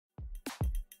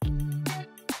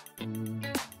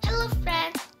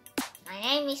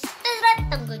name is Tezra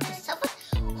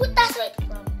Hutasoit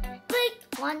from grade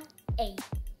 1A.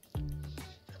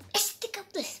 STK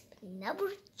Plus,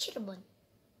 Nabur Cirebon.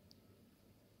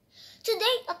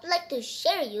 Today I'd like to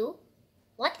share you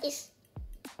what is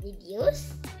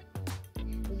reduce,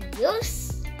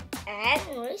 reuse, and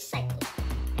recycle.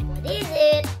 What is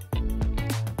it?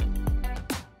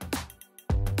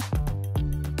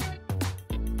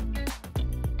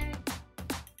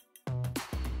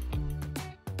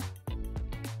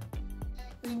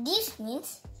 Reduce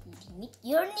means limit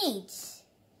your needs.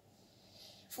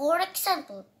 For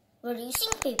example,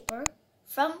 reducing paper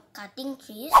from cutting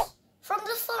trees from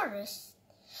the forest.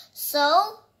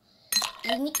 So,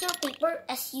 limit your paper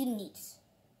as you need.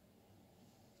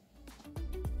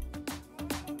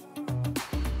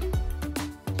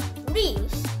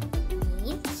 Reuse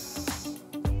means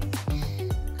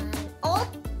an old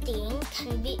thing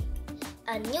can be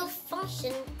a new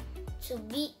function to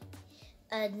be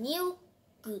a new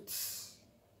goods.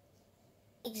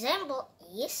 Example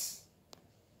is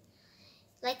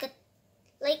like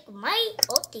my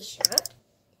old t-shirt.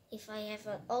 If I have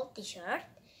an old t-shirt,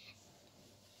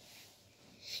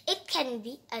 it can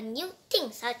be a new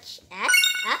thing such as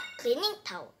a cleaning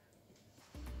towel.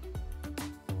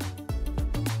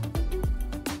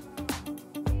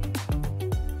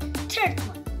 Third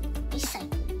one,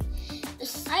 recycling.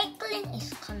 Recycling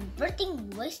is converting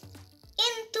waste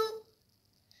into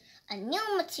a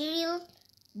new material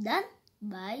done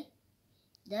by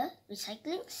the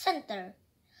recycling center.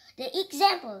 The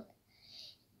example,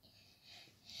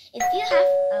 if you have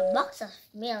a box of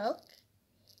milk,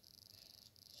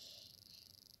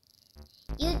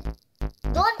 you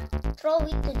don't throw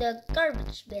it to the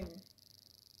garbage bin.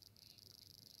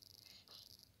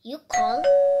 You call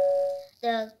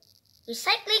the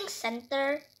recycling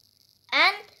center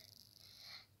and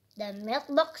the milk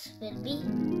box will be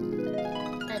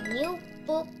a new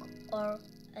book or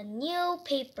a new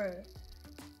paper.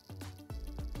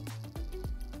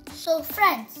 So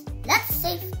friends, let's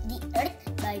save the earth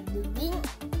by doing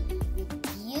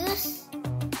reduce,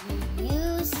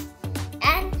 reuse,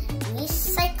 and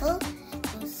recycle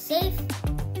to save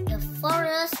the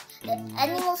forest, the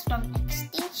animals from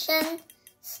extinction,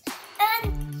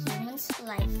 and humans'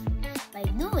 life by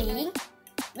doing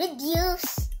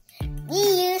reduce,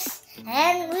 reuse,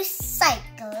 and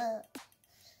recycle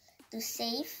to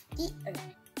save the earth.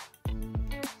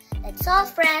 That's all,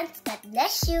 friends. God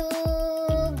bless you.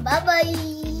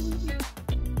 Bye-bye.